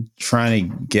 I'm trying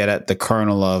to get at the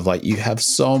kernel of like, you have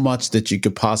so much that you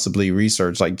could possibly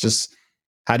research. Like just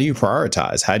how do you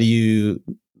prioritize? How do you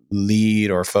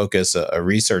lead or focus a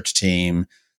research team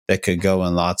that could go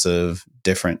in lots of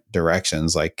different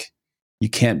directions? Like you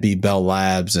can't be Bell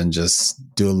Labs and just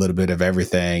do a little bit of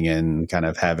everything and kind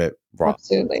of have it raw.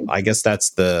 Absolutely. I guess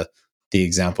that's the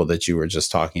example that you were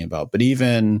just talking about. But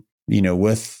even,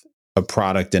 with a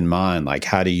product in mind, like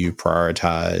how do you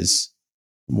prioritize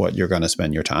what you're going to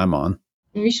spend your time on?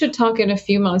 We should talk in a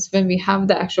few months when we have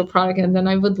the actual product. And then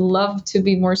I would love to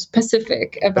be more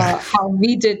specific about how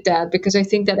we did that, because I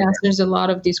think that answers a lot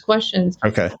of these questions.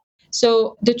 Okay.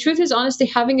 So the truth is, honestly,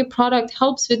 having a product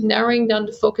helps with narrowing down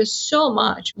the focus so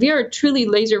much. We are truly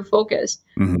laser focused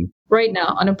right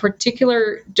now on a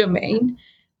particular domain,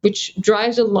 which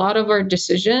drives a lot of our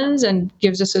decisions and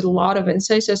gives us a lot of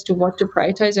insights as to what to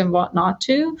prioritize and what not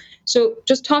to. So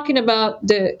just talking about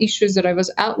the issues that I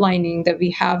was outlining that we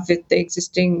have with the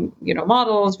existing,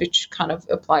 models, which kind of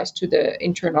applies to the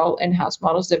internal in-house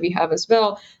models that we have as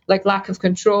well, like lack of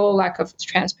control, lack of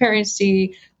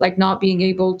transparency, like not being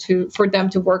able for them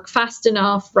to work fast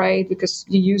enough, right? Because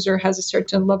the user has a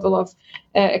certain level of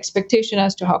expectation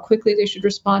as to how quickly they should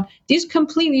respond. These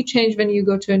completely change when you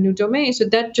go to a new domain. So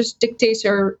that just dictates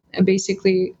our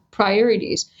basically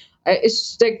priorities.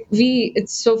 It's like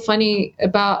it's so funny,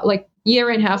 about like year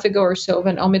and a half ago or so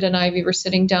when Omid and I, we were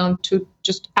sitting down to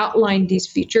just outline these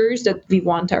features that we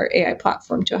want our AI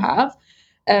platform to have.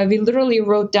 We literally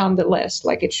wrote down the list.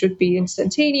 Like it should be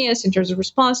instantaneous in terms of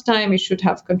response time. It should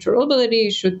have controllability.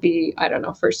 It should be, I don't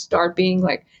know, first start being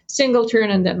like single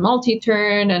turn and then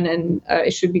multi-turn. And then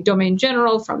it should be domain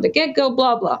general from the get-go,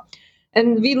 blah, blah.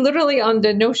 And we literally on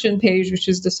the Notion page, which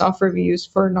is the software we use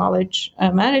for knowledge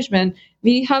management,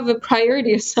 we have a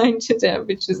priority assigned to them,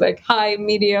 which is like high,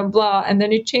 medium, blah. And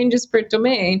then it changes per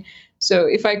domain. So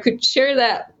if I could share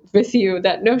that with you,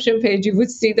 that Notion page, you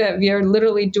would see that we are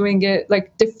literally doing it,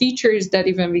 like the features that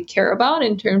even we care about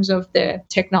in terms of the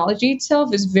technology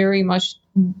itself is very much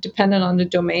dependent on the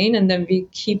domain. And then we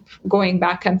keep going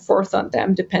back and forth on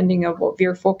them depending on what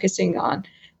we're focusing on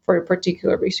for a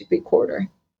particular basically quarter.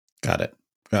 Got it.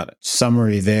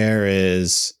 Summary there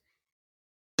is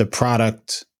the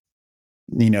product,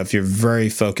 if you're very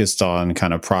focused on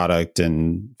kind of product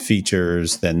and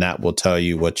features, then that will tell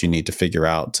you what you need to figure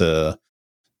out to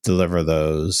deliver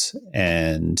those.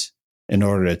 And in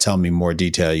order to tell me more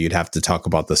detail, you'd have to talk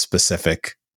about the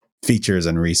specific features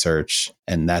and research,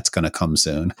 and that's going to come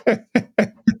soon.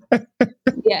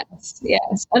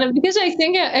 Yes. And because I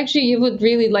think actually you would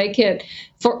really like it.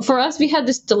 For us, we had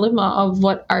this dilemma of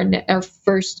what our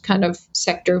first kind of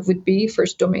sector would be,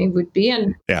 first domain would be,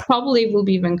 and probably will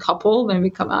be even coupled when we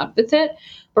come out with it.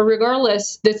 But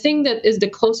regardless, the thing that is the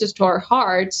closest to our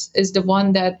hearts is the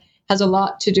one that has a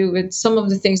lot to do with some of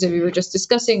the things that we were just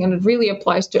discussing, and it really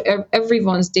applies to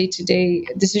everyone's day-to-day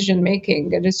decision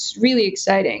making, and it's really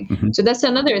exciting. So that's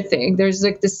another thing. There's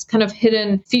like this kind of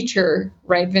hidden feature,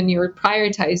 right, when you're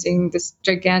prioritizing this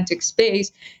gigantic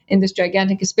space,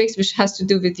 which has to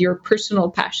do with your personal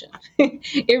passion.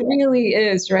 It really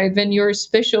is, right? When you're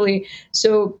especially,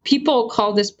 so people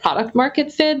call this product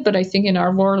market fit, but I think in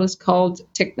our world it's called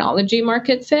technology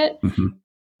market fit.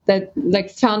 That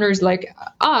like founders like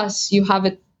us, you have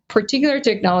a particular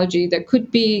technology that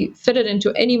could be fitted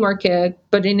into any market,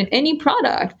 but in any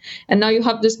product. And now you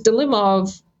have this dilemma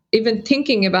of even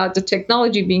thinking about the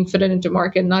technology being fitted into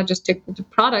market, not just the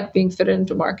product being fitted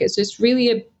into market. So it's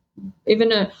really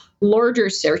even a larger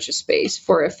search space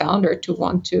for a founder to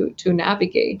want to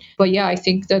navigate. But yeah, I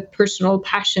think that personal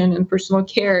passion and personal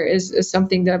care is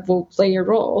something that will play a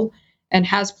role and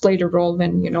has played a role.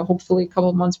 When, hopefully a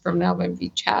couple months from now when we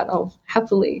chat, I'll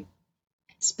happily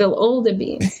spill all the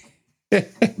beans.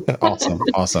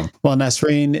 Awesome. Well,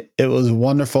 Nasreen, it was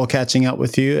wonderful catching up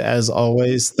with you as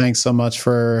always. Thanks so much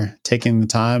for taking the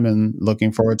time, and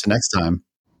looking forward to next time.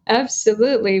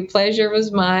 Absolutely. Pleasure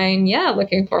was mine. Yeah,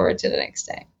 looking forward to the next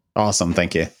day. Awesome.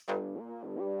 Thank you.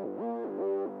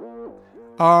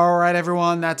 All right,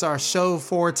 everyone. That's our show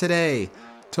for today.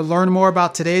 To learn more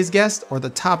about today's guest or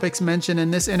the topics mentioned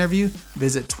in this interview,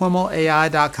 visit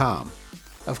twimlai.com.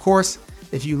 Of course,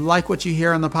 if you like what you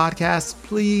hear on the podcast,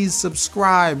 please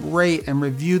subscribe, rate, and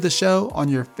review the show on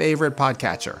your favorite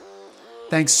podcatcher.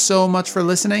 Thanks so much for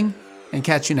listening, and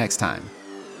catch you next time.